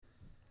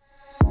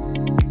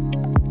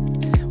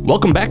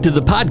Welcome back to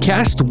the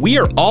podcast. We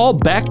are all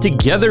back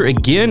together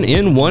again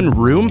in one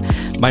room.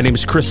 My name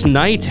is Chris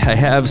Knight. I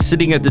have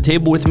sitting at the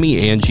table with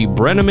me Angie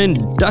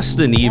Brenneman,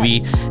 Dustin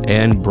Evie,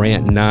 and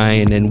Brant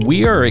Nine. And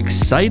we are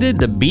excited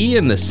to be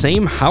in the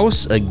same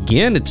house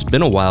again. It's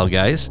been a while,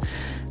 guys.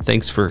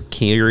 Thanks for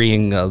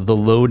carrying the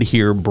load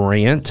here,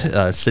 Brant,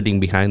 sitting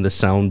behind the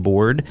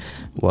soundboard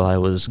while I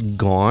was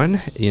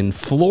gone in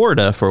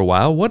Florida for a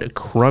while. What a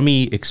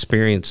crummy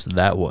experience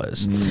that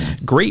was.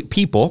 Great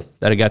people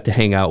that I got to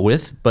hang out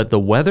with, but the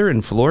weather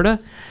in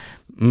Florida,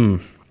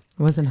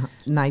 wasn't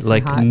nice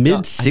like and hot.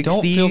 mid-60s. I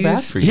don't feel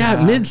bad for you.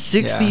 Yeah,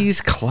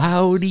 mid-60s,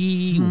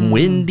 cloudy,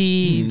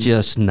 windy,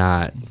 just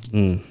not.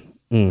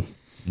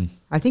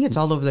 I think it's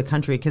all over the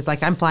country because,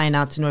 like, I'm flying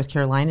out to North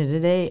Carolina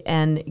today,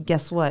 and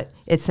guess what?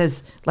 It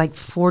says, like,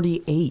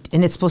 48,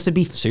 and it's supposed to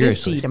be 50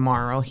 Seriously.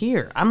 tomorrow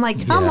here. I'm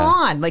like, come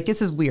on. Like,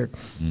 this is weird.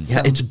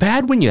 Yeah, it's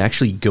bad when you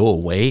actually go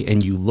away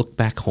and you look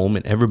back home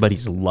and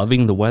everybody's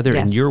loving the weather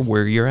and Yes. you're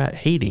where you're at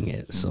hating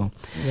it. So,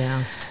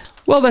 Yeah.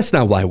 well, that's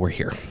not why we're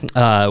here.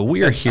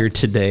 We are here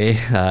today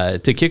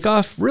to kick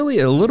off really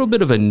a little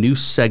bit of a new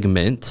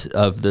segment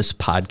of this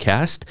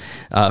podcast.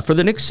 For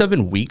the next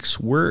 7 weeks,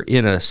 we're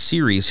in a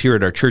series here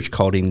at our church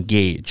called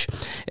Engage.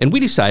 And we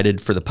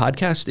decided for the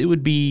podcast, it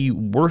would be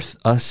worth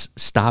us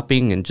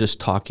stopping and just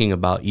talking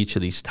about each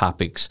of these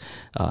topics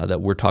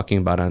that we're talking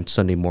about on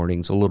Sunday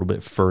mornings a little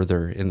bit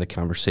further in the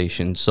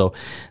conversation. So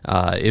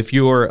if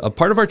you're a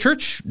part of our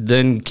church,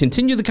 then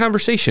continue the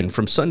conversation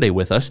from Sunday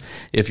with us.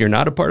 If you're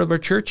not a part of our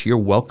church,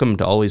 you're welcome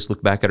to always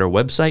look back at our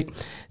website,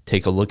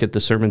 take a look at the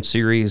sermon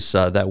series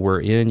that we're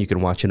in. You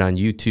can watch it on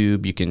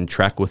YouTube. You can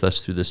track with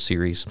us through this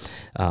series.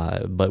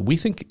 But we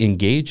think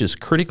Engage is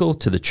critical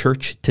to the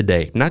church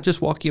today, not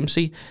just Walk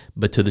EMC,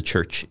 but to the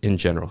church in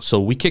general. So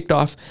we kicked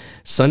off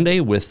Sunday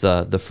with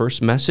the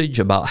first message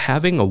about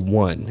having a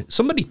one.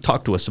 Somebody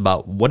talk to us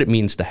about what it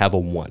means to have a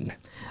one.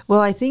 Well,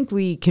 I think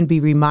we can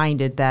be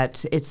reminded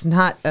that it's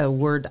not a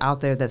word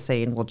out there that's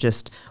saying, well,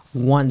 just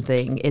one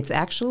thing. It's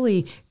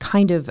actually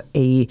kind of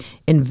a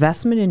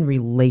investment in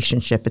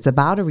relationship. It's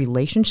about a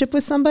relationship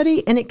with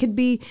somebody, and it could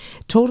be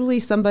totally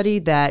somebody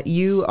that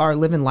you are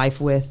living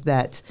life with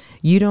that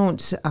you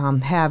don't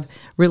have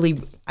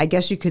really, I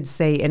guess you could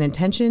say, an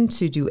intention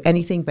to do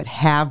anything but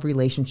have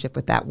relationship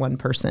with that one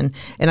person.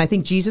 And I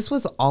think Jesus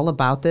was all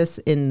about this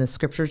in the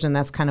scriptures, and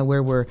that's kind of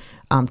where we're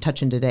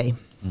touching today.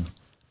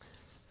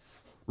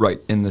 Right.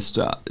 In this,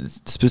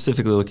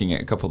 specifically looking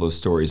at a couple of those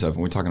stories of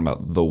when we're talking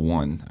about the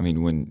one, I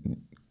mean,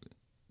 when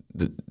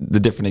the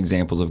different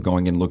examples of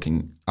going and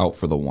looking out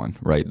for the one,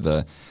 right?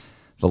 The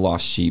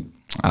lost sheep,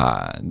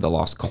 the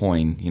lost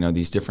coin,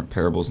 these different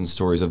parables and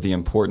stories of the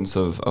importance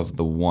of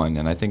the one.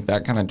 And I think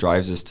that kind of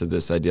drives us to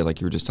this idea,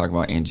 like you were just talking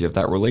about, Angie, of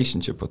that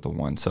relationship with the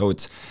one. So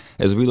it's,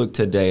 as we look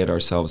today at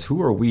ourselves,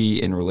 who are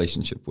we in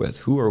relationship with?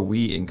 Who are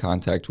we in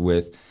contact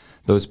with?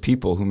 Those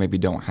people who maybe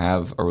don't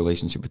have a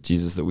relationship with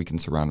Jesus that we can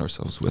surround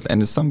ourselves with.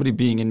 And as somebody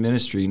being in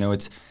ministry,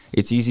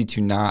 it's easy to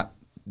not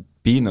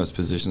be in those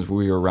positions where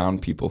we are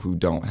around people who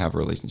don't have a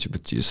relationship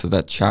with Jesus. So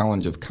that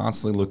challenge of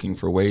constantly looking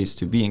for ways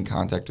to be in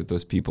contact with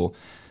those people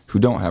who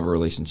don't have a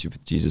relationship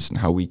with Jesus and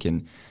how we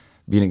can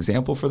be an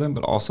example for them,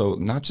 but also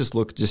not just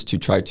look just to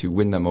try to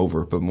win them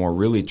over, but more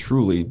really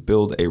truly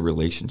build a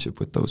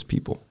relationship with those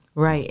people.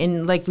 Right.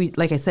 And like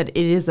I said, it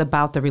is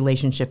about the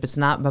relationship. It's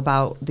not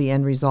about the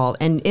end result.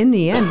 And in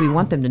the end, we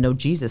want them to know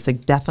Jesus,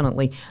 like,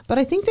 definitely. But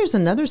I think there's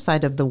another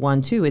side of the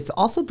one, too. It's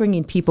also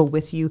bringing people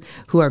with you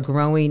who are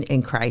growing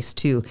in Christ,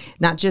 too.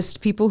 Not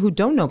just people who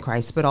don't know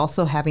Christ, but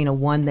also having a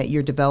one that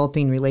you're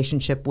developing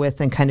relationship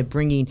with and kind of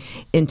bringing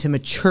into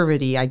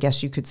maturity, I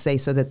guess you could say,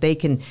 so that they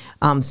can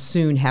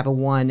soon have a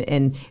one.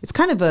 And it's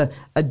kind of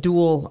a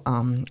dual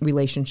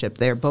relationship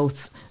there,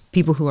 both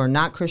people who are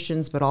not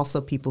Christians, but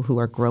also people who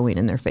are growing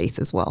in their faith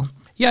as well.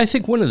 Yeah, I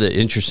think one of the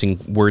interesting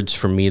words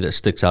for me that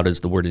sticks out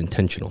is the word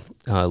intentional.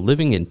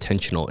 Living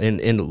intentional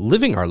and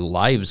living our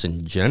lives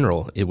in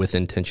general with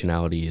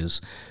intentionality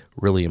is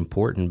really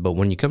important. But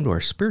when you come to our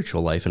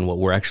spiritual life and what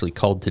we're actually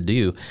called to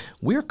do,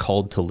 we're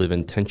called to live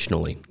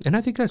intentionally. And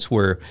I think that's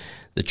where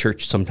the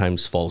church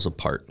sometimes falls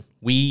apart.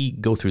 We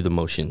go through the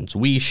motions.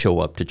 We show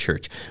up to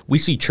church. We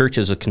see church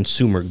as a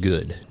consumer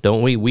good,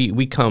 don't we?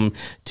 We come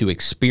to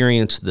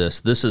experience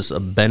this. This is a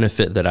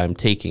benefit that I'm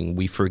taking.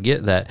 We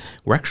forget that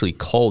we're actually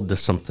called to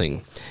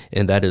something,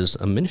 and that is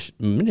a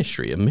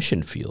ministry, a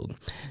mission field.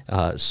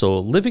 So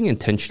living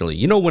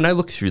intentionally. When I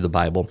look through the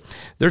Bible,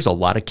 there's a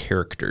lot of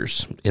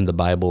characters in the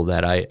Bible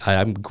that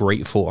I'm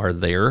grateful are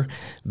there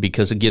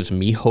because it gives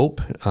me hope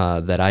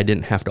that I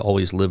didn't have to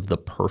always live the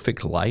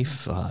perfect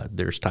life.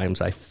 There's times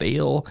I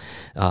fail.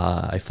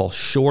 I fall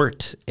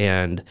short,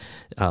 and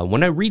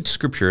when I read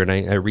Scripture and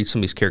I read some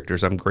of these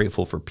characters, I'm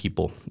grateful for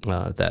people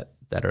that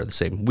are the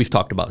same. We've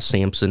talked about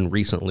Samson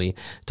recently,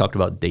 talked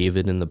about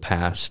David in the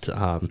past.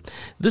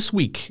 This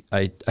week,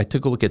 I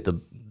took a look at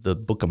the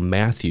book of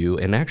Matthew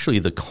and actually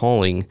the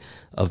calling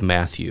of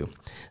Matthew.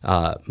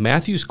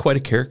 Matthew's quite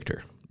a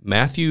character.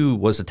 Matthew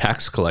was a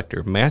tax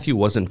collector. Matthew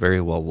wasn't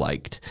very well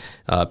liked.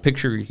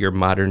 Picture your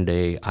modern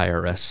day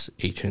IRS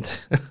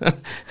agent.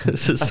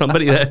 This is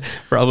somebody that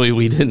probably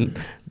we didn't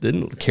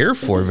care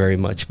for very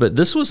much. But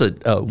this was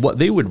what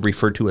they would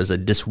refer to as a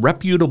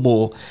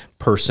disreputable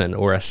person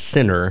or a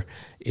sinner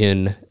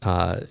in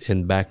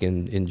back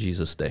in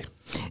Jesus' day.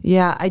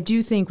 Yeah, I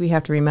do think we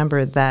have to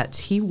remember that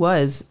he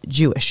was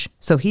Jewish.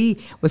 So he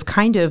was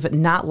kind of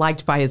not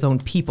liked by his own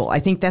people. I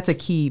think that's a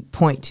key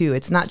point, too.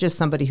 It's not just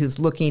somebody who's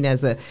looking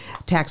as a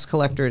tax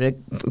collector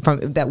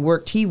that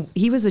worked.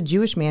 He was a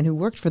Jewish man who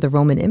worked for the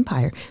Roman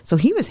Empire. So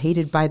he was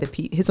hated by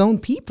his own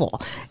people.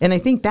 And I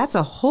think that's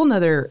a whole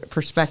nother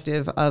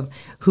perspective of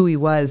who he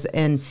was.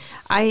 And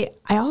I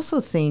also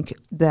think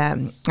that,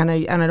 and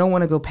I don't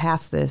want to go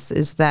past this,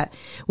 is that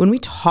when we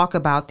talk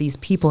about these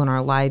people in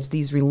our lives,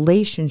 these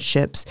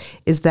relationships,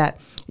 is that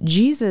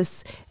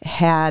Jesus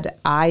had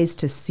eyes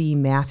to see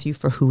Matthew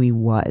for who he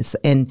was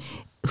and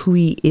who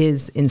he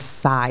is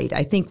inside.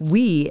 I think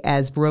we,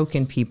 as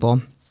broken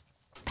people,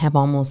 have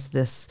almost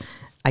this,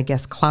 I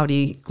guess,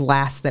 cloudy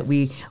glass that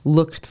we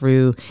look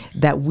through,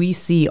 that we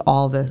see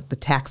all the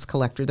tax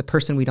collector, the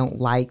person we don't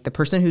like, the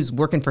person who's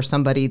working for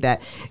somebody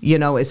that,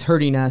 is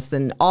hurting us,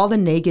 and all the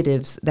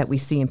negatives that we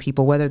see in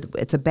people, whether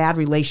it's a bad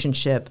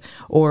relationship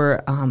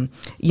or,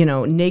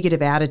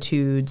 negative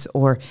attitudes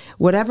or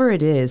whatever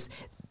it is,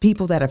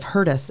 people that have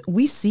hurt us,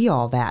 we see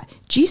all that.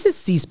 Jesus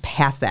sees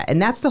past that.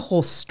 And that's the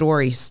whole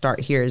story start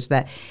here, is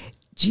that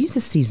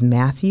Jesus sees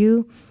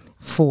Matthew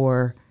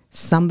for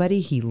somebody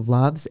he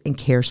loves and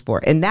cares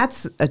for. And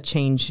that's a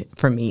change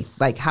for me,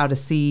 like how to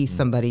see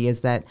somebody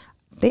is that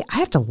I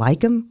have to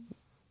like them,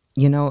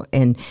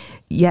 and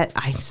yet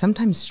I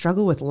sometimes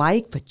struggle with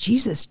but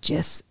Jesus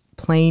just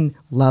plain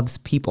loves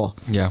people.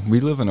 Yeah, we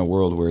live in a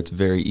world where it's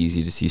very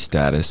easy to see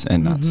status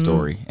and not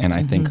story. And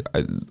I think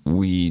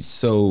we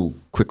so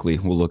quickly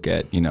will look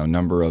at,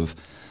 number of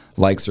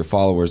likes or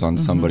followers on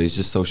somebody's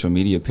just social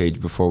media page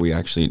before we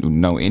actually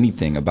know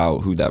anything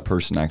about who that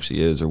person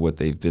actually is or what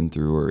they've been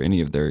through or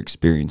any of their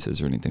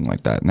experiences or anything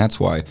like that. And that's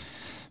why,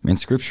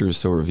 Scripture is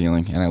so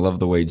revealing, and I love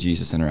the way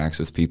Jesus interacts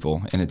with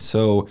people. And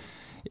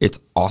it's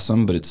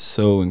awesome, but it's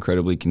so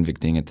incredibly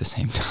convicting at the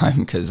same time,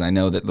 because I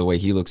know that the way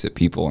he looks at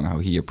people and how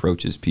he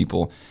approaches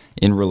people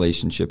in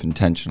relationship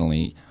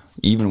intentionally,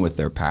 even with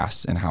their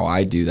past, and how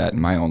I do that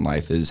in my own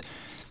life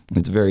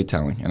it's very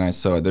telling. And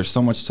there's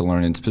so much to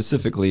learn, and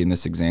specifically in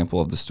this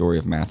example of the story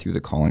of Matthew, the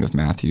calling of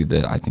Matthew,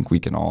 that I think we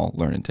can all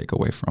learn and take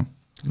away from.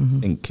 I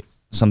think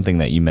something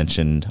that you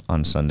mentioned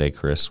on Sunday,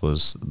 Chris,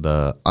 was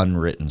the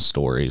unwritten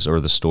stories,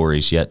 or the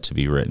stories yet to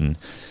be written.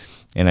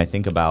 And I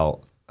think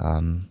about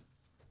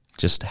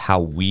just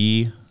how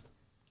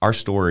our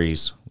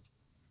stories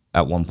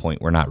at one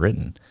point were not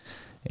written,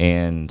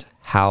 and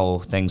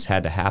how things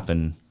had to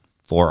happen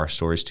for our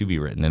stories to be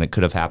written. And it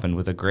could have happened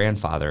with a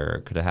grandfather, or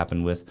it could have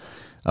happened with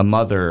a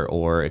mother,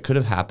 or it could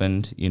have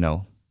happened,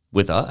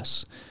 with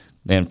us.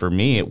 And for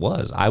me, I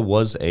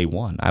was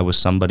I was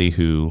somebody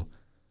who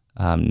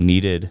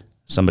needed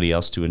somebody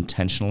else to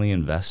intentionally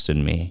invest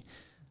in me,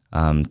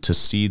 to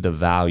see the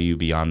value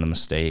beyond the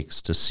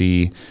mistakes, to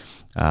see,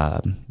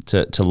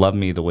 to love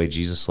me the way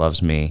Jesus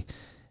loves me,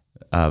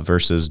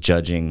 versus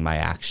judging my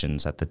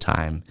actions at the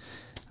time.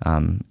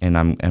 And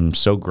I'm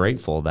so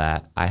grateful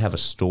that I have a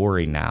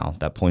story now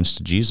that points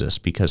to Jesus,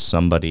 because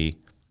somebody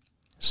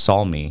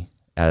saw me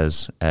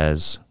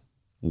as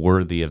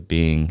worthy of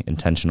being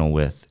intentional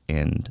with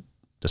and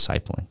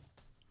discipling.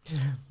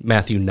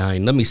 Matthew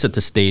 9. Let me set the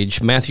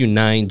stage. Matthew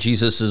 9,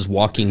 Jesus is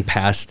walking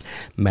past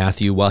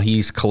Matthew while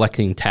he's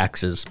collecting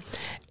taxes.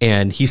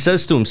 And he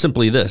says to him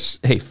simply this,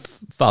 hey,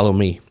 follow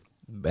me.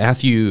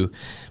 Matthew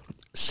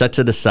sets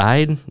it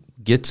aside,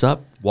 gets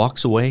up,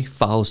 walks away,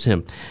 follows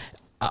him.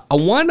 I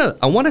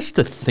want us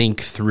to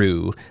think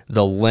through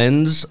the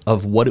lens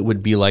of what it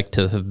would be like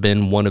to have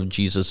been one of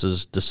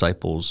Jesus's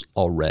disciples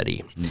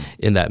already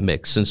in that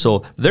mix. And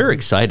so they're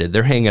excited.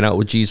 They're hanging out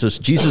with Jesus.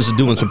 Jesus is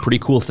doing some pretty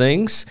cool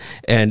things,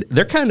 and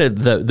they're kind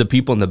of the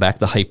people in the back,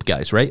 the hype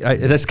guys, right?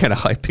 That's kind of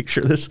how I picture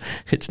this.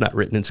 It's not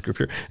written in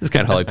Scripture. That's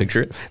kind of how I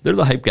picture it. They're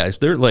the hype guys.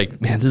 They're like,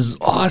 man, this is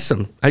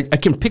awesome. I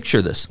can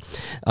picture this.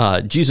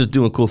 Jesus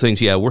doing cool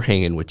things. Yeah, we're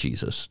hanging with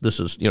Jesus. This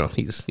is,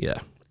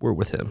 we're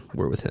with him.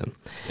 We're with him.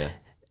 Yeah.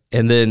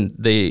 And then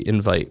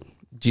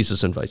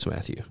Jesus invites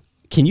Matthew.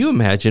 Can you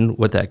imagine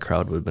what that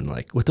crowd would have been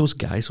like? What those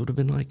guys would have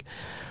been like?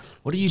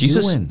 What are you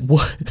doing?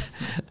 What?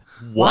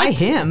 Why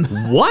him?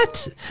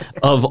 What?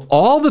 Of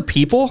all the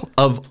people,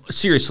 of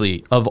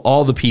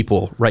all the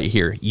people right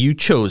here, you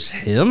chose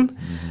him?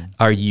 Mm-hmm.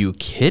 Are you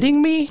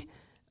kidding me?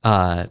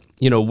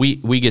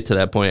 We get to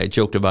that point. I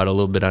joked about it a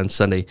little bit on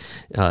Sunday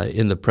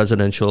in the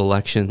presidential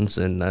elections,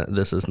 and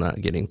this is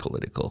not getting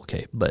political,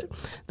 okay? But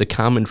the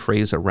common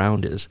phrase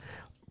around is,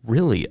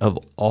 really, of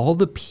all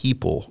the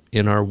people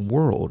in our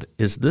world,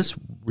 is this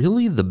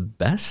really the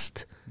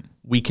best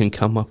we can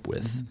come up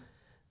with?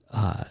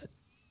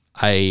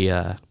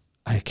 I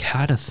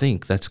gotta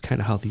think that's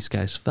kind of how these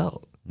guys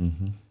felt.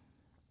 Mm-hmm.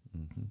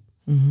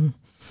 Mm-hmm. Mm-hmm.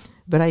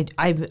 But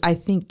I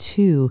think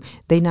too,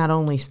 they not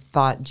only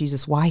thought,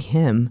 Jesus, why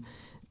him?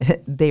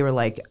 they were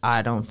like,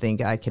 I don't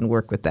think I can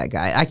work with that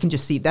guy. I can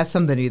just see that's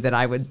somebody that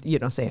I would,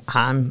 say,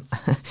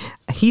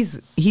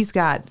 he's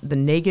got the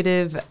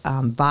negative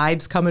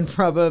vibes coming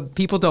from him.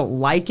 People don't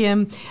like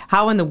him.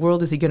 How in the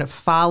world is he going to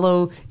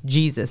follow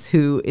Jesus,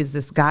 who is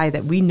this guy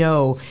that we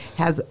know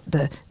has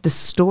the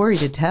story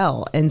to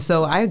tell? And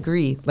so I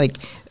agree. Like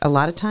a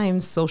lot of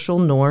times, social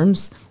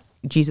norms,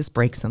 Jesus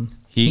breaks them.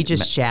 He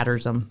just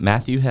shatters them.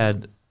 Matthew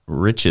had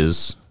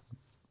riches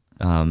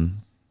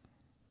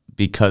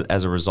because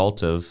as a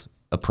result of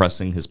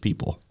oppressing his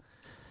people,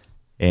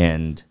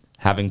 and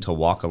having to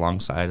walk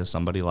alongside of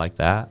somebody like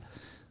that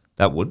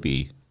would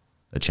be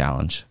a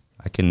challenge.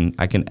 I can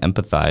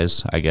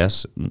empathize, I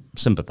guess.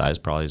 Sympathize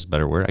probably is a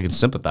better word. I can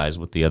sympathize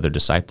with the other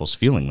disciples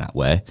feeling that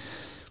way,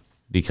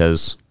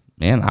 because,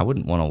 man, I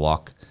wouldn't want to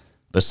walk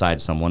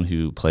beside someone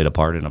who played a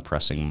part in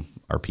oppressing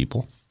our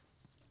people.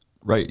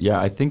 Right. Yeah,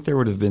 I think there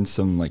would have been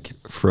some like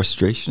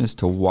frustration as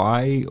to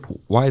why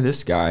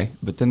this guy,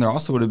 but then there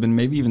also would have been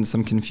maybe even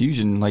some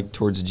confusion like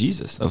towards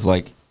Jesus of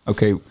like,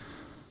 okay,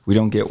 we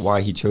don't get why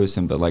he chose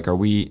him, but like,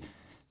 do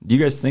you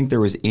guys think there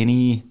was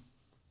any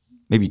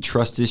maybe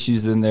trust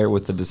issues in there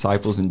with the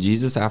disciples and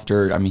Jesus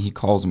after, he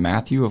calls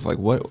Matthew of like,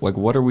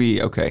 what are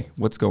we, okay,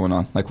 what's going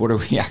on? Like, what are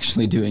we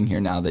actually doing here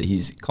now that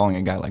he's calling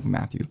a guy like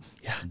Matthew?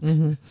 Yeah.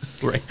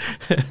 Mm-hmm. Right.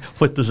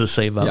 What does this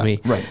say about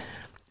me? Right.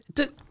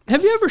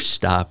 Have you ever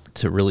stopped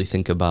to really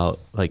think about,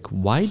 like,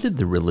 why did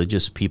the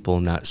religious people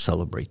not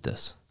celebrate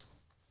this?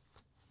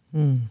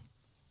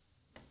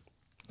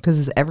 Because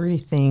it's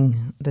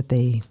everything that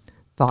they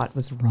thought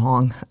was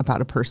wrong about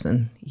a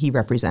person he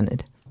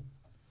represented.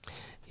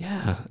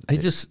 Yeah, I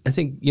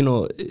think,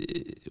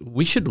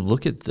 we should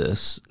look at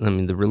this.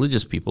 The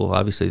religious people,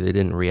 obviously, they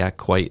didn't react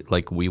quite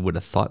like we would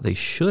have thought they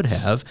should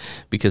have,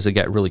 because they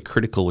got really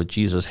critical with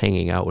Jesus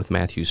hanging out with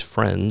Matthew's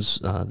friends,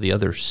 the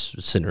other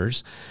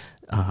sinners.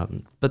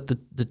 But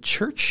the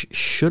church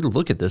should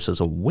look at this as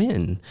a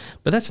win,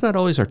 but that's not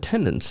always our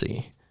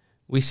tendency.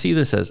 We see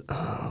this as,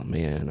 oh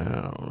man,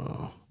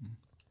 I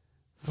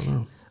don't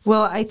know.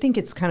 Well, I think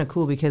it's kind of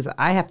cool because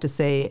I have to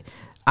say,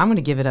 I'm going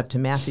to give it up to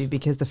Matthew,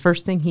 because the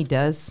first thing he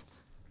does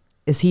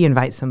is he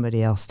invites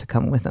somebody else to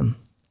come with him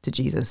to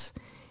Jesus.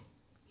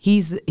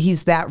 He's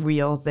that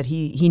real that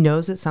he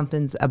knows that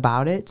something's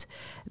about it,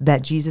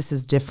 that Jesus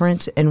is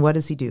different. And what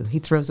does he do? He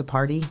throws a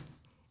party.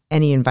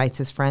 And he invites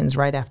his friends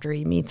right after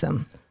he meets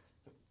them.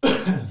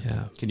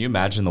 Yeah. Can you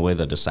imagine the way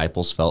the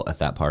disciples felt at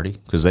that party?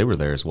 Because they were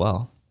there as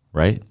well,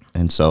 right?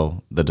 And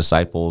so the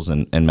disciples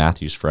and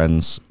Matthew's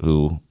friends,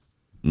 who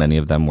many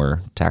of them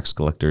were tax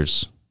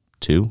collectors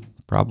too,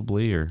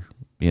 probably,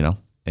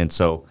 And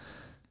so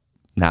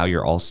now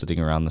you're all sitting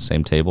around the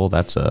same table.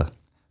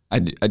 I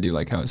do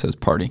like how it says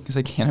party, because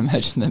I can't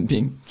imagine them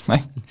being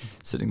like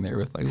sitting there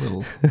with like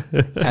little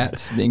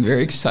hats, being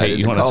very excited. Hey,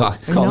 you want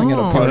to calling it a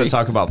You want party? to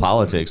talk about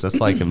politics?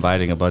 That's like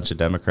inviting a bunch of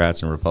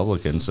Democrats and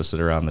Republicans to sit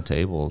around the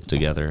table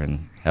together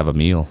and have a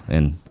meal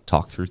and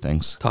talk through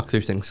things.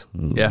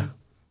 Yeah.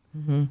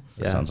 Mm-hmm.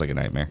 That sounds like a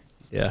nightmare.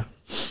 Yeah.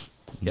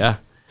 Yeah.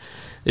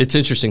 It's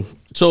interesting.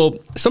 So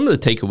some of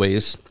the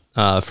takeaways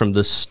from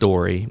this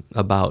story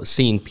about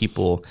seeing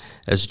people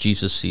as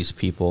Jesus sees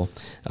people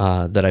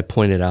that I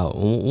pointed out.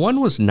 One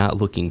was not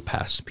looking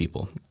past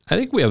people. I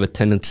think we have a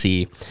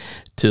tendency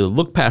to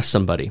look past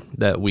somebody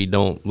that we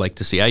don't like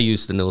to see. I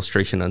used an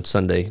illustration on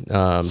Sunday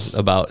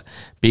about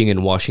being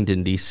in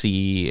Washington,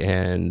 D.C.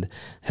 and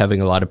having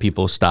a lot of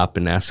people stop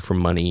and ask for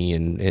money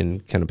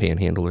and kind of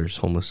panhandlers,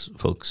 homeless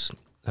folks.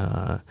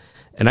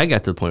 And I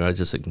got to the point where I was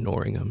just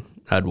ignoring them.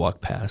 I'd walk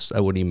past. I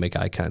wouldn't even make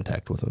eye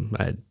contact with them.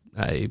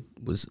 I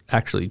was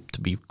actually,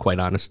 to be quite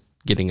honest,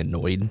 getting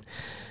annoyed.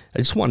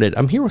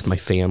 I'm here with my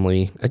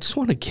family. I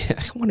want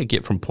to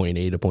get from point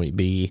A to point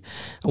B.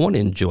 I want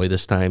to enjoy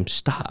this time.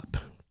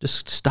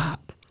 Just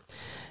stop.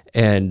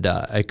 And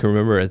I can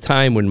remember a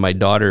time when my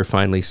daughter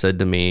finally said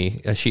to me,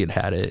 she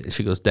had it.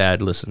 She goes,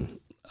 "Dad, listen,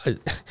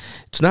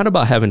 it's not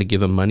about having to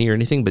give him money or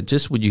anything, but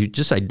would you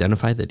just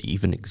identify that it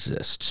even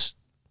exists?"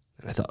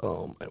 And I thought,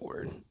 oh my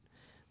word.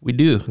 We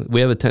do.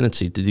 We have a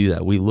tendency to do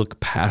that. We look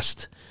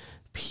past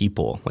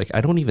people. Like,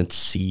 I don't even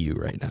see you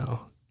right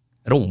now.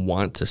 I don't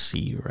want to see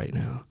you right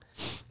now.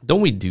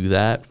 Don't we do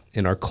that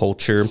in our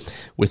culture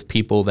with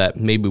people that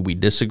maybe we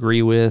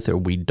disagree with or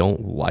we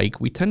don't like?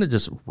 We tend to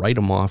just write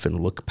them off and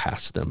look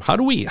past them. How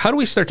do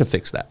we start to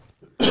fix that?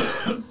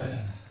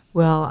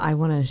 Well, I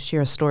want to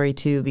share a story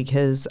too,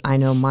 because I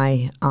know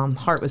my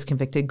heart was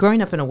convicted.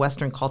 Growing up in a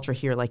Western culture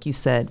here, like you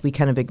said, we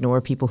kind of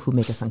ignore people who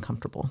make us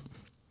uncomfortable.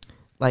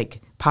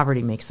 Like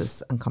poverty makes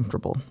us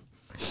uncomfortable.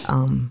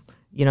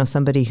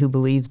 Somebody who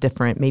believes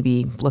different,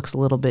 maybe looks a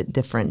little bit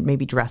different,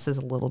 maybe dresses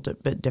a little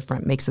bit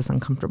different, makes us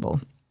uncomfortable.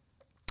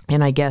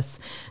 And I guess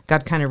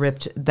God kind of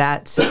ripped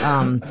that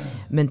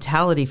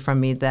mentality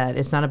from me, that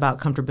it's not about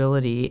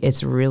comfortability.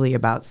 It's really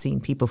about seeing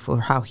people for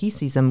how he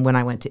sees them. When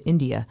I went to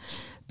India,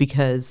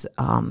 because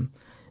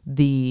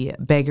the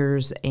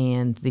beggars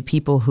and the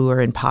people who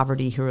are in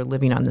poverty, who are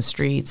living on the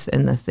streets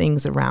and the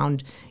things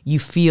around, you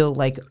feel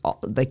like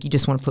you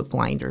just want to put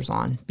blinders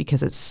on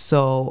because it's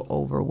so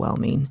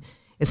overwhelming.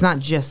 It's not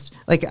just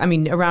like, I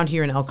mean, around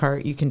here in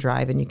Elkhart, you can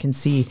drive and you can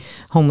see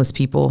homeless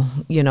people,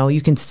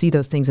 you can see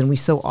those things, and we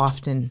so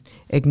often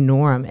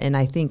ignore them. And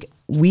I think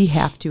we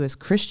have to, as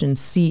Christians,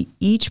 see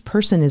each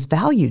person is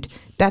valued.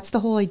 That's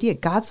the whole idea.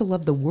 God so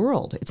loved the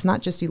world. It's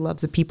not just he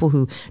loves the people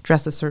who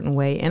dress a certain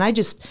way. And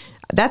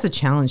that's a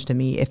challenge to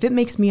me. If it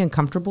makes me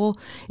uncomfortable,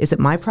 is it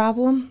my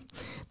problem?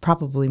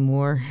 Probably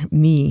more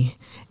me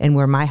and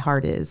where my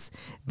heart is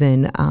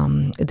than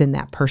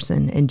that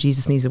person. And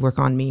Jesus needs to work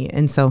on me.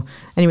 And so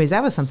anyways,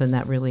 that was something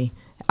that really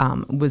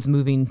was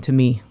moving to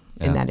me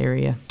in that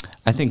area.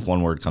 I think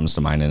one word comes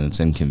to mind, and it's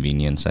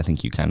inconvenience. I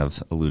think you kind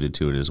of alluded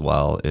to it as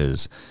well,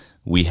 is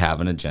we have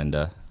an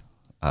agenda.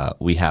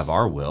 We have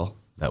our will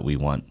that we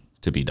want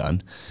to be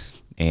done.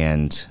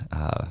 And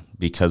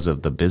because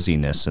of the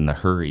busyness and the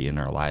hurry in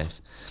our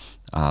life,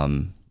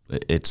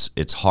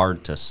 it's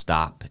hard to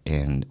stop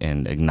and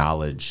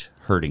acknowledge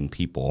hurting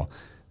people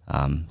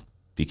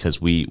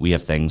because we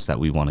have things that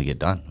we want to get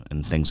done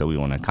and things that we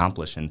want to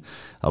accomplish. And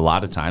a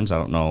lot of times, I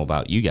don't know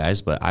about you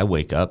guys, but I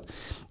wake up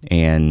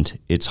and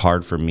it's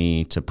hard for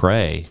me to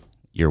pray,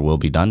 your will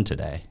be done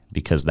today,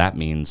 because that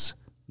means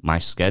my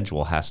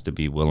schedule has to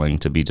be willing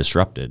to be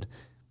disrupted.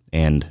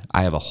 And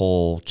I have a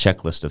whole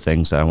checklist of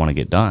things that I want to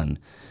get done.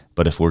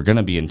 But if we're going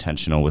to be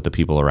intentional with the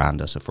people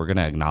around us, if we're going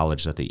to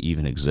acknowledge that they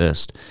even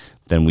exist,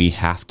 then we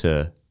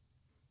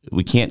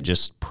can't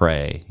just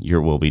pray,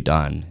 your will be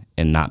done,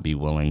 and not be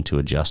willing to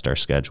adjust our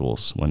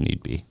schedules when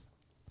need be.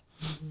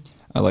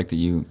 I like that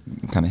you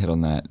kind of hit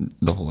on that,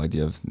 the whole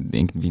idea of the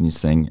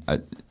inconvenience thing.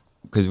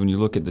 Because when you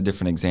look at the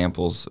different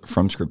examples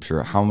from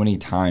Scripture, how many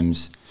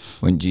times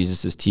when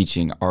Jesus is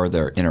teaching are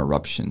there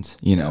interruptions,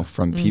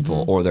 from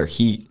people, or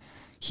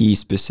he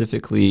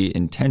specifically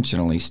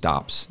intentionally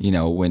stops,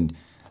 when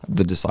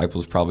the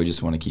disciples probably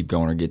just want to keep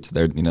going or get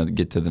to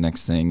get to the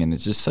next thing. And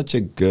it's just such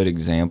a good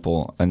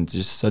example and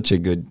just such a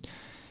good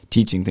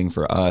teaching thing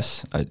for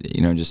us,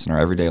 just in our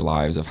everyday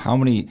lives, of how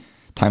many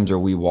times are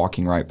we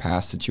walking right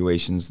past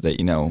situations that,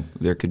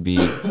 there could be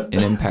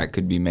an impact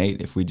could be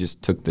made if we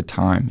just took the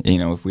time,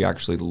 if we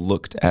actually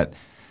looked at,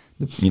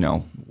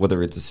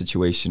 whether it's a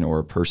situation or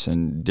a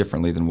person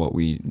differently than what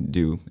we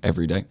do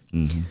every day.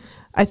 Mm-hmm.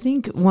 I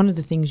think one of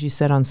the things you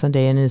said on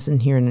Sunday, and is in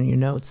here in your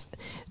notes,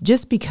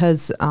 just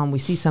because we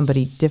see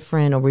somebody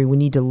different or we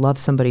need to love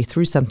somebody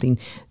through something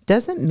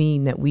doesn't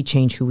mean that we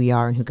change who we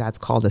are and who God's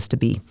called us to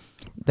be.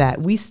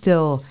 That we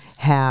still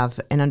have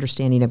an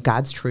understanding of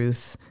God's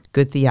truth,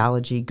 good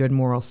theology, good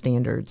moral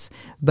standards,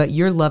 but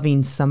you're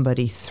loving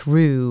somebody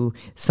through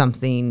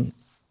something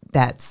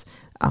that's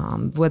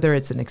whether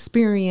it's an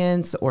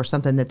experience or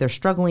something that they're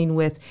struggling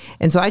with.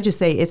 And so I just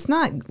say it's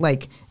not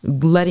like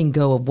letting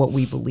go of what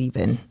we believe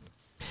in.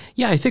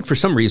 Yeah, I think for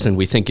some reason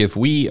we think if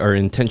we are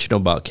intentional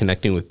about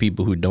connecting with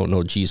people who don't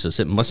know Jesus,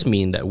 it must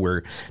mean that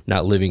we're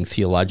not living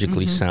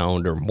theologically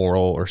sound or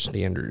moral or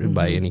standard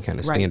by any kind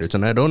of standards.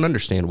 And I don't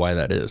understand why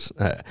that is.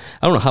 I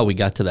don't know how we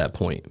got to that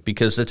point,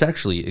 because it's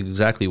actually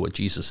exactly what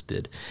Jesus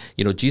did.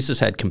 Jesus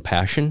had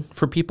compassion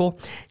for people.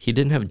 He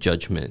didn't have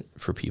judgment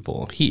for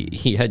people.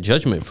 He had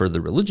judgment for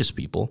the religious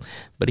people,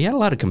 but he had a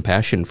lot of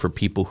compassion for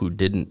people who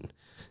didn't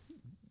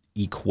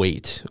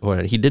equate,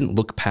 or he didn't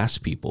look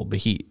past people, but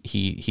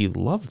he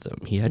loved them.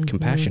 He had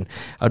compassion.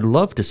 I'd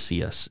love to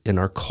see us in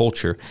our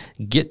culture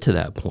get to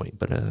that point,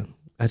 but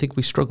I think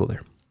we struggle there.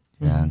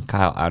 Yeah,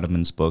 Kyle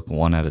Idleman's book,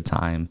 One at a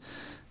Time,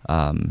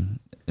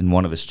 in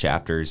one of his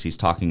chapters, he's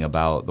talking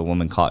about the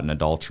woman caught in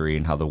adultery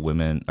and how the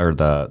women, or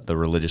the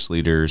religious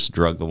leaders,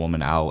 drug the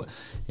woman out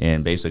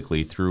and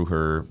basically threw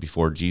her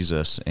before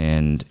Jesus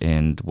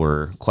and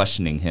were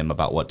questioning him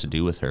about what to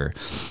do with her.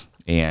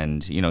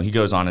 And, he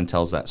goes on and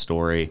tells that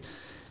story,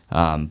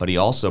 but he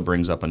also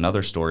brings up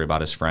another story about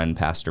his friend,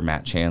 Pastor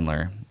Matt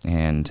Chandler,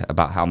 and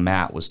about how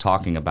Matt was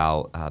talking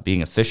about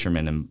being a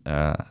freshman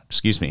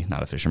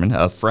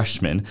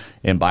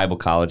in Bible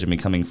college and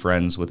becoming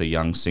friends with a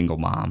young single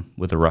mom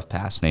with a rough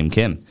past named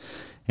Kim.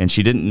 And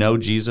she didn't know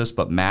Jesus,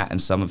 but Matt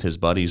and some of his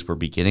buddies were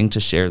beginning to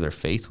share their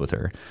faith with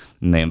her,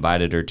 and they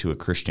invited her to a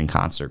Christian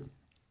concert.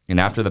 And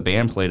after the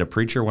band played, a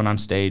preacher went on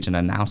stage and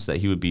announced that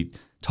he would be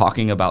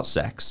talking about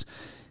sex.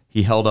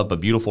 He held up a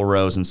beautiful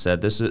rose and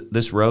said,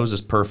 this rose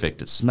is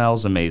perfect. It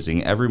smells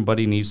amazing.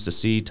 Everybody needs to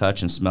see,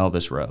 touch, and smell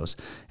this rose.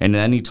 And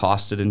then he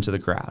tossed it into the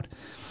crowd.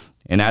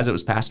 And as it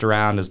was passed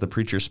around, as the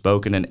preacher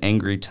spoke in an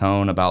angry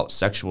tone about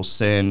sexual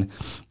sin,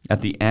 at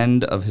the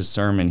end of his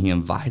sermon, he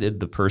invited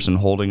the person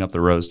holding up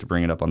the rose to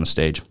bring it up on the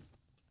stage.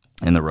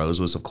 And the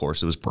rose was, of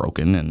course, it was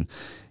broken,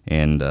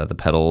 and the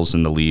petals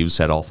and the leaves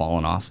had all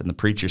fallen off. And the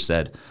preacher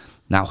said,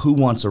 "Now, who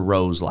wants a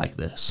rose like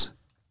this?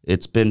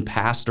 It's been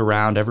passed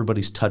around.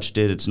 Everybody's touched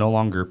it. It's no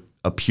longer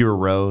a pure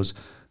rose.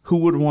 Who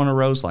would want a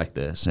rose like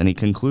this?" And he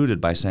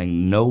concluded by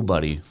saying,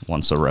 "Nobody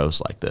wants a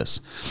rose like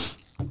this."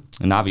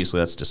 And obviously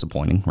that's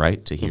disappointing,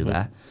 right, to hear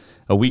that.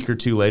 A week or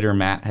two later,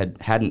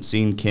 Matt hadn't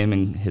seen Kim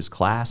in his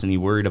class, and he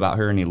worried about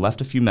her, and he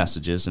left a few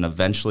messages, and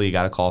eventually he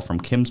got a call from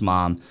Kim's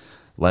mom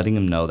letting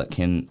him know that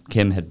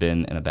Kim had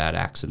been in a bad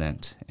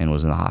accident and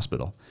was in the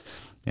hospital.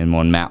 And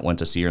when Matt went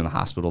to see her in the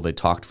hospital, they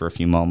talked for a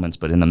few moments.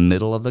 But in the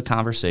middle of the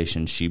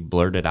conversation, she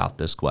blurted out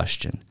this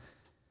question: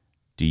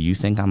 "Do you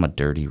think I'm a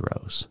dirty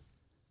rose?"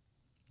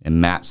 And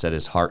Matt said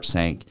his heart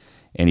sank,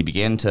 and he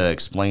began to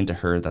explain to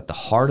her that the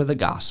heart of the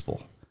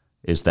gospel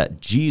is that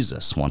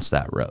Jesus wants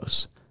that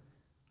rose.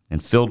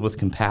 And filled with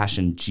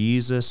compassion,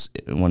 Jesus,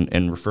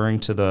 in referring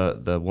to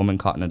the woman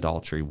caught in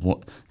adultery,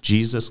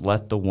 Jesus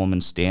let the woman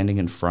standing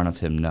in front of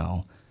him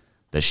know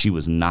that she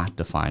was not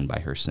defined by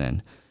her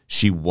sin.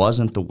 She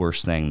wasn't the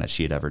worst thing that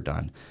she had ever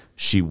done.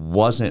 She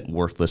wasn't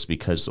worthless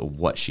because of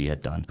what she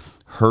had done.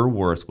 Her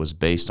worth was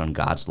based on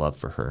God's love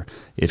for her.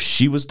 If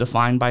she was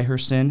defined by her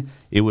sin,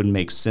 it would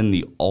make sin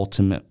the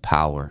ultimate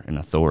power and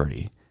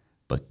authority.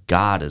 But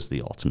God is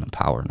the ultimate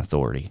power and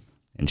authority,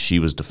 and she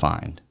was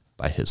defined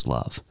by his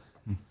love.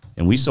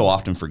 And we so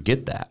often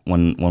forget that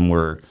when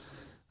we're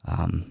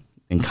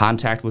in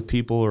contact with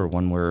people, or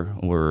when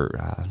we're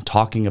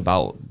talking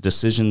about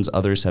decisions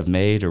others have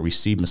made, or we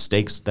see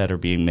mistakes that are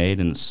being made,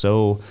 and it's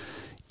so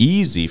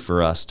easy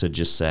for us to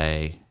just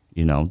say,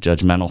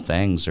 judgmental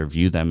things or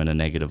view them in a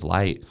negative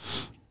light.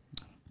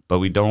 But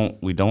we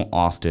don't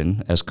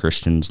often, as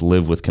Christians,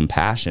 live with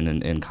compassion.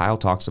 And Kyle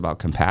talks about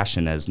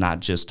compassion as not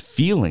just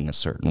feeling a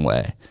certain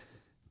way,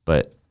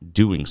 but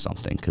doing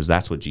something, because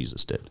that's what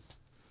Jesus did.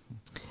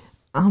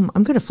 I'm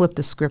going to flip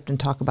the script and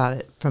talk about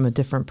it from a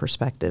different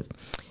perspective.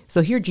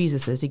 So here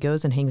Jesus is. He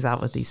goes and hangs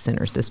out with these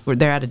sinners.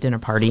 They're at a dinner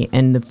party,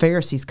 and the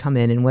Pharisees come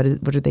in, and what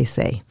do they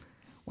say?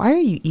 "Why are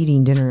you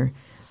eating dinner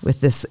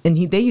with this?" And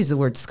they use the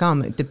word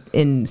scum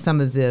in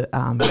some of the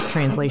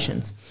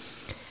translations.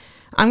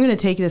 I'm going to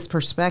take this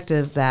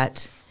perspective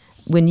that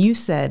when you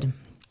said,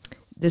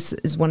 this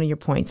is one of your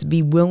points,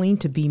 be willing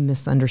to be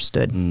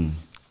misunderstood.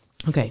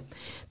 Okay.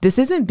 This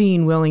isn't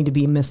being willing to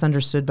be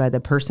misunderstood by the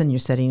person you're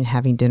sitting and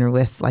having dinner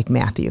with, like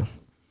Matthew.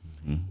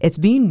 It's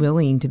being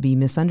willing to be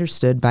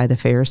misunderstood by the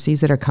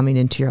Pharisees that are coming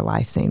into your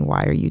life saying,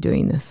 "Why are you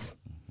doing this?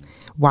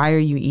 Why are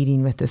you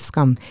eating with this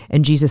scum?"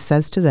 And Jesus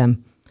says to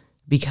them,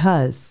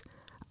 "Because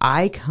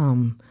I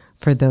come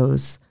for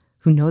those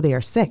who know they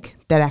are sick,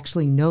 that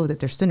actually know that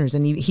they're sinners."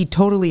 And he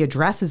totally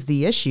addresses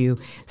the issue,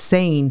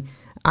 saying,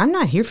 "I'm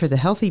not here for the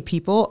healthy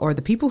people or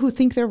the people who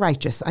think they're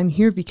righteous. I'm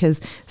here because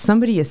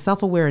somebody is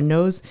self-aware and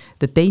knows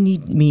that they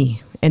need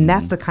me. And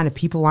that's the kind of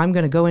people I'm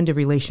going to go into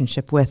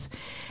relationship with."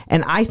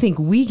 And I think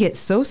we get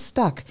so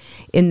stuck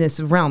in this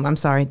realm. I'm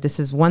sorry, this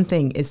is one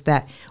thing, is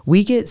that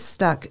we get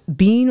stuck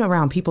being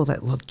around people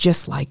that look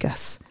just like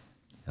us.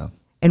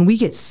 And we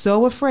get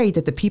so afraid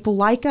that the people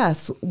like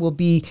us will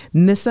be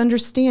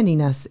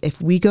misunderstanding us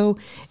if we go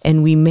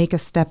and we make a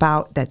step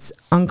out that's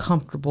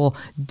uncomfortable,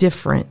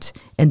 different.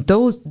 And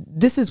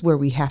this is where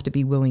we have to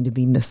be willing to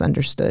be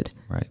misunderstood.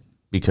 Right.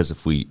 Because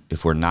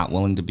if we're not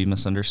willing to be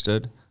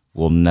misunderstood,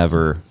 we'll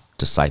never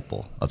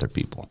disciple other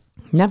people.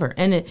 Never.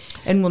 And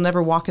we'll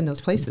never walk in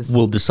those places.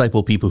 We'll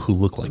disciple people who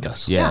look like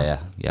us. Yeah.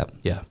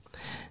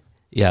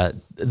 Yeah,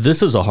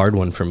 this is a hard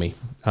one for me.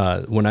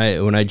 When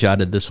I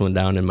jotted this one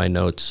down in my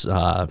notes,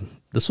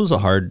 this is a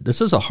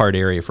hard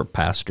area for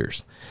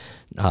pastors.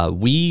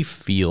 We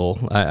feel,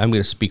 I'm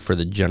going to speak for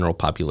the general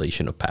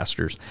population of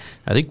pastors.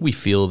 I think we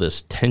feel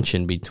this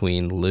tension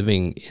between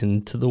living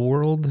into the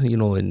world,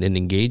 and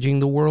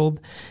engaging the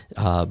world,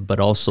 but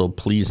also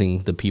pleasing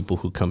the people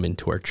who come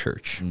into our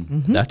church.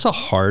 Mm-hmm. That's a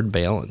hard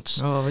balance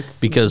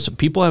because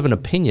people have an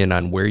opinion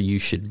on where you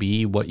should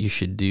be, what you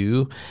should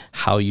do,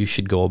 how you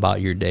should go about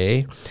your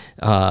day.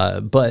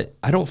 But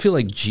I don't feel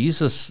like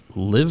Jesus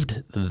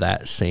lived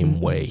that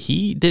same way.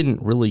 He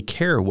didn't really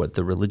care what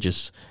the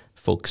religious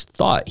folks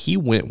thought. He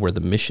went where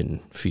the mission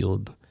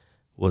field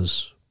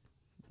was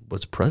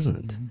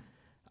present. Mm-hmm.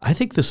 I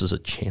think this is a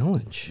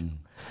challenge.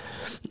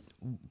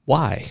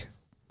 Why?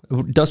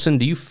 Dustin,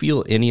 do you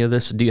feel any of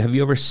this? Have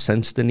you ever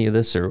sensed any of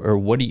this, or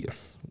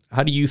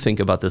how do you think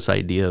about this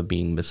idea of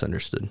being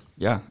misunderstood?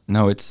 Yeah,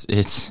 no,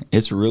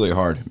 it's really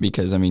hard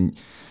because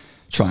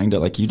trying to,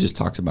 like you just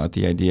talked about,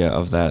 the idea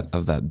of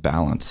that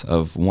balance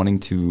of wanting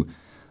to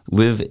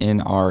live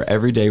in our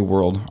everyday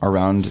world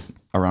around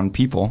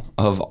people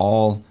of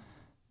all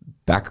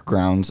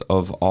backgrounds,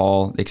 of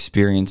all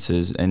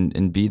experiences,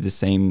 and be the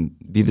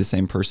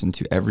same person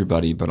to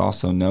everybody, but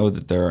also know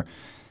that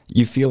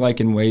you feel like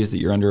in ways that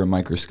you're under a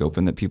microscope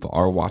and that people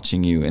are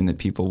watching you and that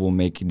people will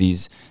make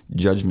these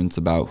judgments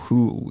about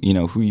who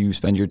you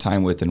spend your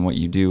time with and what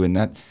you do. And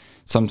that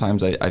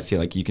sometimes I feel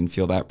like you can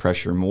feel that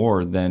pressure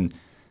more than,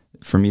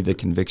 for me, the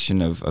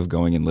conviction of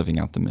going and living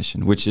out the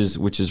mission, which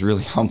is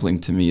really humbling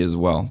to me as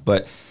well.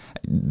 But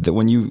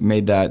when you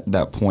made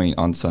that point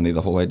on Sunday,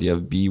 the whole idea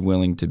of be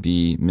willing to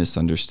be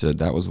misunderstood,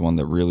 that was one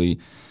that really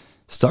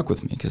stuck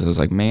with me, because I was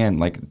like,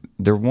 man,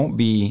 there won't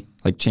be,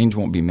 change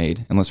won't be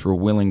made unless we're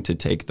willing to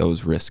take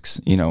those risks,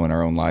 in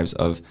our own lives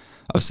of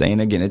saying,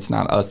 again, it's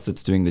not us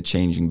that's doing the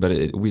changing,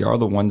 but we are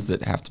the ones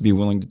that have to be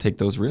willing to take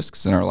those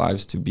risks in our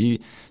lives to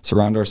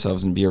surround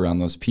ourselves and be around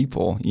those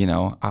people,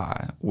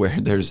 where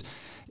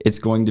it's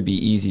going to be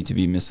easy to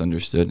be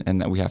misunderstood, and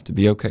that we have to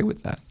be okay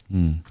with that.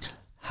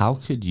 How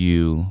could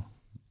you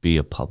be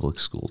a public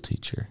school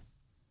teacher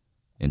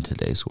in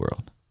today's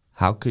world?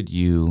 How could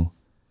you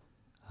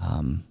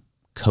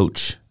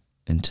coach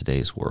in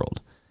today's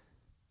world.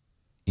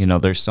 You know,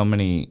 there's so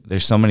many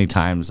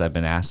times I've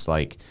been asked,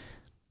 like,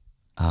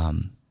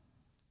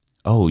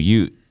 oh,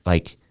 you,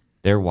 like,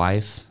 their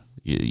wife,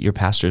 your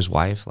pastor's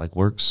wife, like,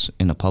 works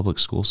in a public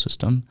school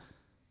system.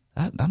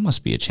 That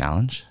must be a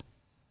challenge,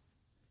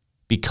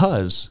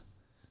 because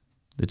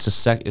it's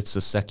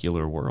a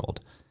secular world.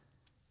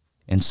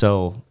 And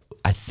so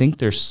I think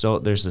there's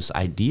this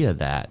idea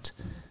that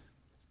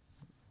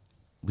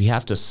we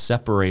have to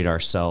separate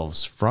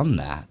ourselves from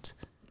that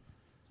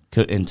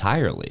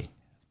entirely.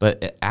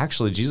 But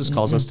actually, Jesus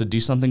calls us to do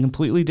something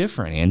completely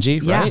different, Angie,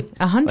 right?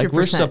 100%. Like,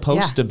 we're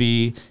supposed to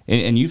be,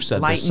 and you've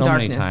said Light this and so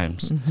many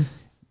darkness. times,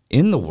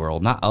 in the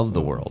world, not of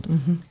the world.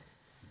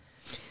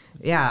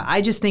 Yeah,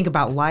 I just think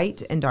about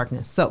light and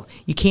darkness. So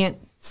you can't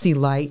see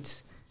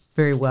light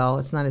very well.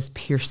 It's not as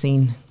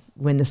piercing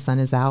when the sun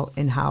is out,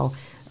 and how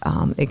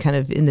it kind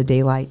of in the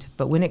daylight.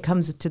 But when it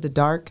comes to the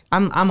dark,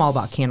 I'm all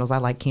about candles. I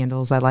like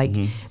candles. I like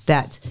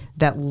that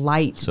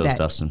light. So is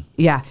Dustin.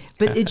 Yeah,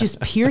 but it just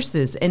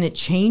pierces and it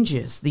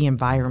changes the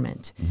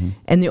environment.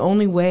 And the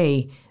only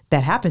way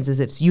that happens is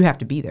if you have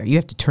to be there. You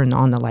have to turn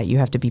on the light. You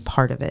have to be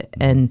part of it.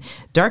 And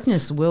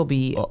darkness will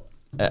be... Well,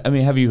 I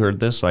mean, have you heard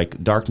this?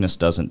 Like, darkness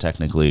doesn't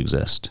technically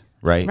exist,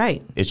 right?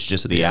 Right. It's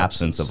just the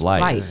absence of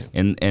light. Light.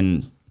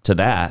 And to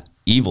that,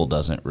 evil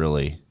doesn't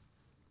really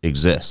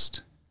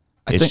exist.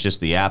 It's just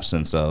the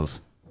absence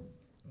of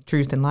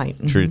truth and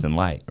light. truth and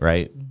light,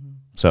 right?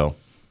 So,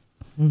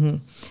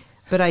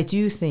 But I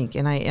do think,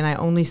 and I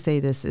only say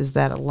this, is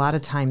that a lot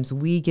of times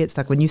we get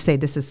stuck when you say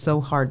this is so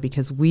hard,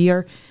 because we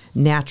are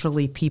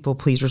naturally people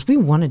pleasers. We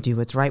want to do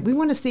what's right. We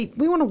want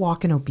to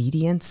walk in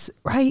obedience,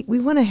 right? We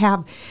want to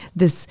have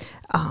this,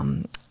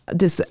 I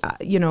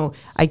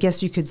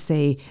guess you could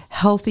say,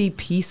 healthy,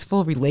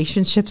 peaceful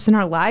relationships in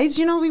our lives.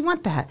 You know, we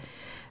want that.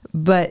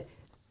 But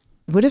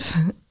what if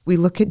we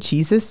look at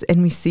Jesus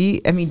and we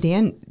see, I mean,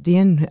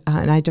 Dan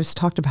and I just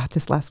talked about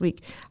this last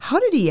week. How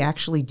did he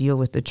actually deal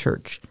with the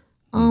church?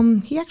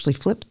 He actually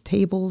flipped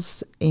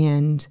tables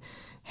and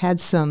had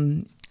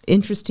some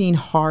interesting,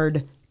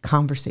 hard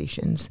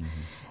conversations.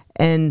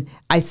 And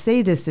I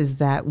say this is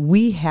that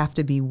we have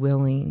to be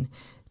willing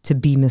to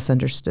be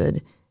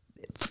misunderstood,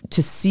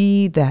 to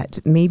see that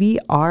maybe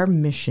our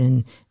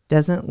mission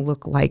doesn't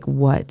look like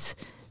what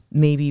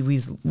maybe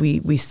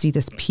we see,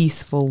 this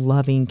peaceful,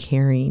 loving,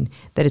 caring,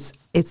 that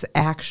it's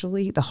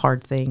actually the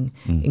hard thing,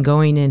 and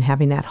going in,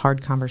 having that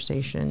hard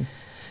conversation.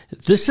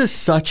 This is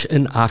such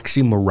an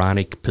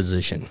oxymoronic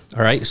position.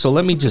 All right. So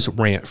let me just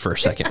rant for a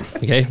second.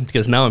 Okay.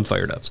 Because now I'm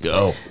fired up. Let's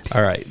go.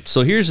 All right.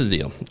 So here's the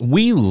deal.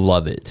 We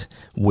love it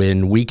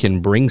when we can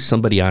bring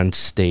somebody on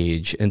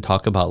stage and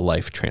talk about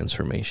life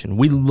transformation.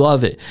 We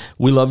love it.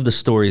 We love the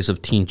stories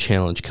of Teen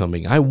Challenge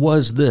coming. I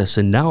was this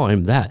and now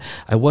I'm that.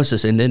 I was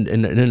this. And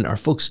then our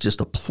folks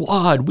just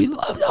applaud. We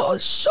love it. Oh,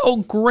 it's so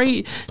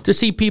great to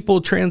see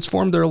people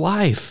transform their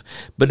life.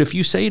 But if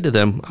you say to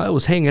them, I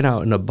was hanging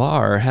out in a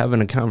bar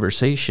having a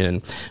conversation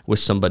with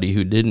somebody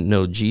who didn't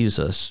know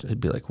Jesus,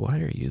 it'd be like, why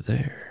are you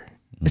there?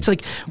 It's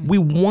like we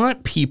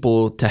want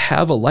people to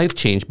have a life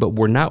change, but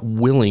we're not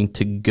willing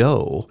to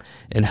go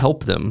and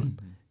help them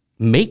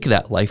make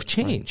that life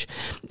change.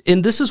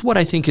 And this is what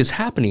I think is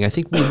happening. I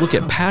think we look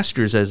at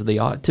pastors as they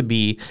ought to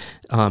be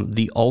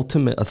the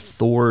ultimate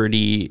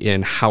authority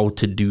in how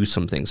to do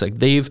some things. Like,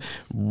 they've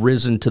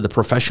risen to the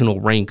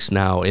professional ranks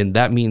now, and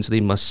that means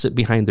they must sit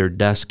behind their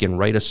desk and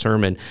write a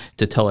sermon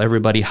to tell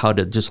everybody how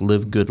to just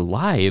live good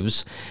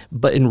lives.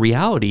 But in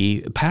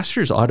reality,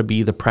 pastors ought to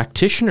be the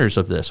practitioners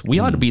of this. We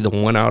ought to be the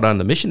one out on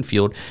the mission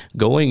field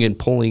going and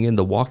pulling in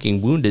the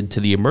walking wounded to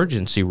the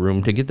emergency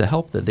room to get the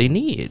help that they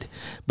need.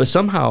 But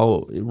somehow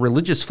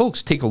religious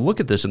folks take a look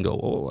at this and go,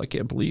 oh, I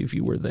can't believe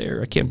you were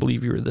there. I can't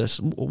believe you were this.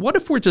 What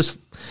if we're just,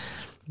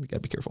 you gotta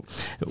be careful.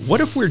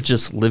 What if we're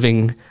just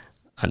living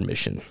on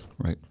mission?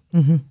 Right.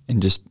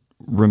 And just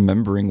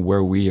remembering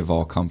where we have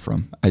all come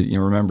from,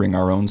 remembering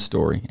our own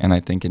story. And I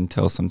think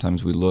until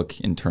sometimes we look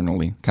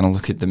internally, kind of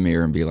look at the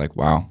mirror and be like,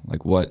 wow,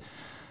 like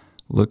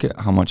look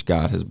at how much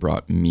God has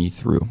brought me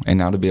through. And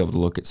now to be able to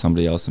look at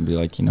somebody else and be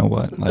like, you know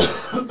what, like,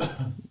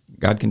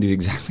 God can do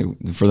exactly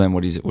for them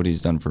what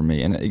he's done for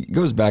me. And it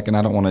goes back, and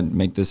I don't want to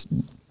make this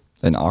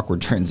an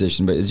awkward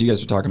transition, but as you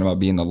guys are talking about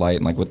being the light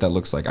and like what that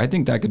looks like, I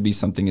think that could be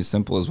something as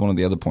simple as one of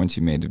the other points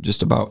you made,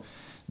 just about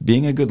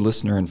being a good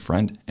listener and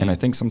friend. And I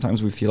think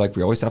sometimes we feel like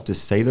we always have to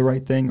say the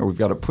right thing, or we've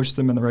got to push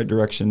them in the right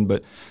direction,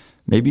 but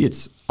maybe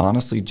it's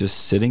honestly just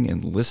sitting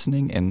and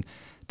listening, and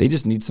they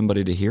just need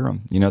somebody to hear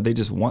them. They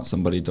just want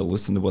somebody to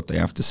listen to what they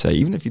have to say,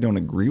 even if you don't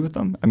agree with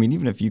them. I mean,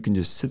 even if you can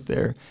just sit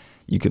there,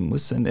 you can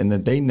listen, and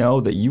that they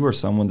know that you are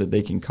someone that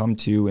they can come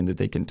to and that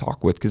they can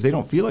talk with, because they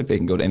don't feel like they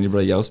can go to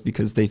anybody else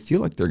because they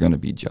feel like they're going to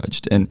be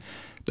judged. And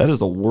that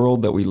is a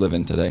world that we live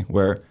in today,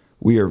 where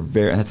we are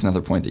that's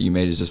another point that you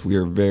made, is just we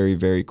are very,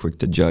 very quick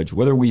to judge.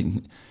 Whether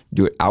we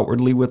do it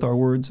outwardly with our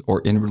words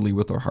or inwardly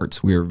with our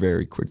hearts, we are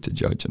very quick to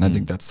judge. And I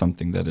think that's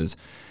something that is,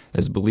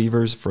 as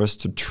believers, for us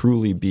to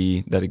truly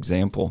be that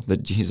example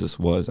that Jesus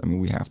was, I mean,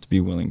 we have to be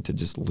willing to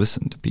just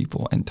listen to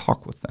people and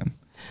talk with them.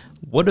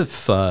 What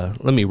if,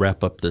 let me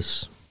wrap up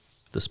this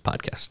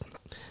podcast.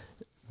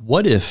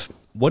 What if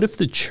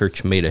the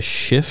church made a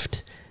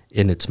shift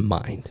in its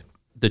mind?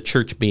 The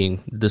church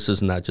being, this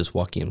is not just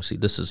Walk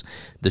EMC, this is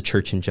the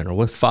church in general.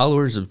 What if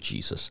followers of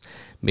Jesus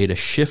made a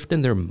shift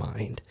in their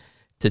mind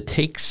to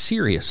take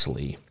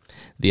seriously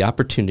the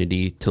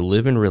opportunity to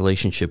live in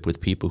relationship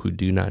with people who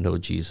do not know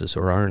Jesus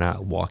or are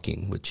not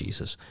walking with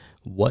Jesus?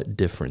 What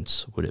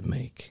difference would it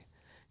make?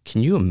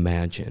 Can you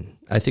imagine?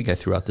 I think I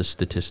threw out this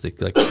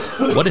statistic, like,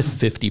 what if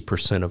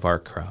 50% of our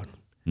crowd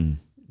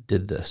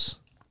did this?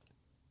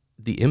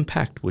 The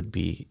impact would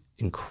be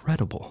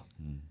incredible.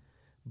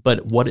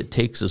 But what it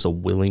takes is a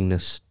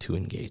willingness to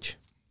engage.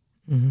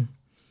 Mm-hmm.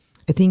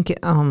 I think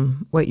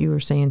what you were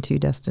saying too,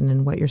 Dustin,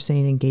 and what you're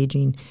saying,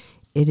 engaging,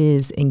 it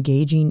is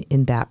engaging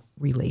in that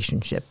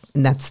relationship.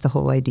 And that's the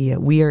whole idea.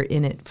 We are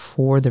in it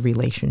for the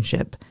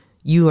relationship.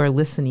 You are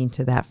listening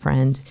to that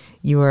friend.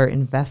 You are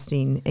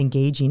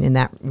engaging in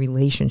that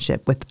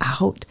relationship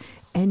without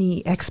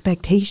any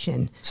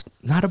expectation. It's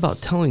not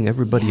about telling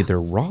everybody they're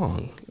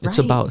wrong. It's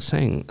Right. about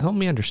saying, help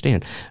me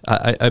understand.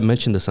 I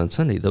mentioned this on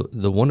Sunday.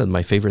 The one of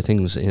my favorite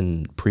things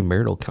in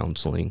premarital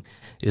counseling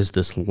is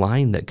this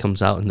line that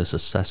comes out in this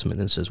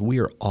assessment and says, we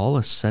are all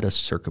a set of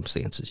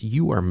circumstances.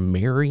 You are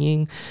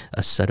marrying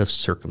a set of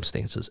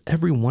circumstances.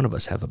 Every one of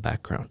us have a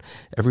background.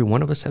 Every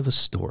one of us have a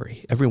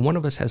story. Every one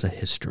of us has a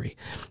history.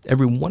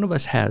 Every one of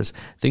us has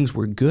things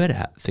we're good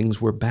at, things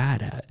we're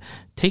bad at.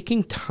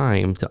 Taking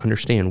time to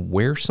understand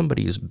where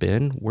somebody has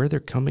been, where they're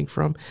coming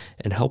from,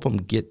 and help them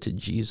get to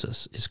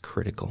Jesus is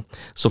critical.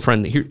 So,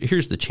 friend,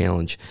 here's the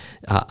challenge.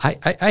 I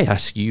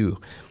ask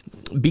you,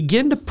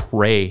 begin to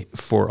pray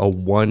for a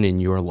one in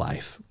your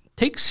life.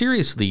 Take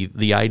seriously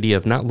the idea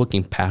of not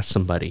looking past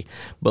somebody,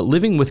 but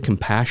living with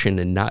compassion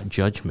and not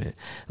judgment.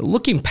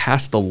 Looking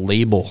past the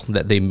label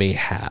that they may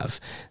have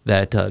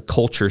that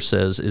culture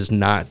says is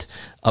not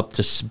up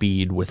to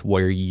speed with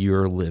where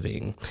you're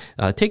living.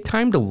 Take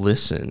time to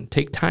listen.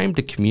 Take time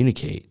to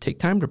communicate. Take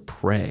time to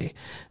pray.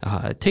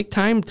 Take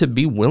time to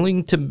be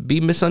willing to be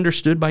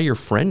misunderstood by your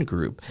friend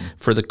group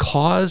for the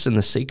cause and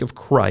the sake of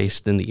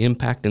Christ and the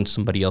impact in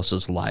somebody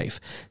else's life.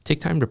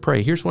 Take time to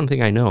pray. Here's one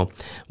thing I know.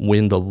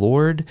 When the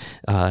Lord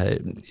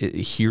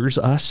hears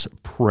us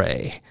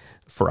pray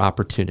for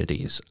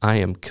opportunities, I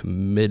am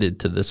committed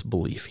to this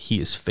belief. He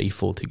is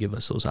faithful to give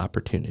us those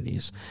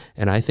opportunities.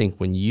 And I think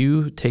when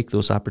you take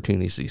those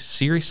opportunities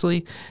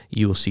seriously,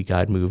 you will see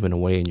God move in a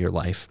way in your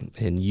life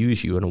and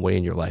use you in a way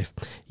in your life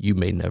you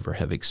may never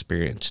have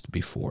experienced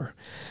before.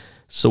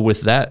 So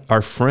with that,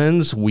 our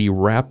friends, we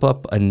wrap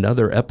up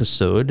another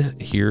episode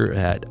here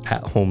at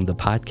Home, the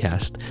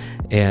podcast,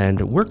 and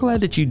we're glad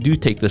that you do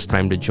take this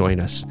time to join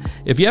us.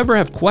 If you ever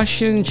have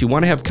questions, you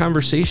want to have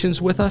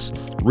conversations with us,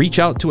 reach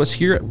out to us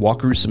here at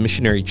Wakarusa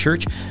Missionary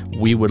Church.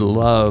 We would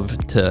love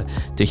to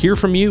hear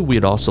from you.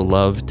 We'd also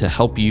love to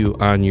help you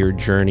on your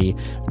journey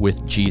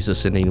with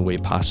Jesus in any way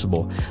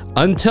possible.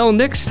 Until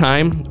next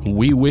time,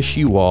 we wish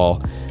you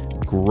all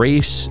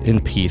grace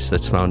and peace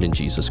that's found in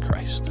Jesus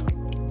Christ.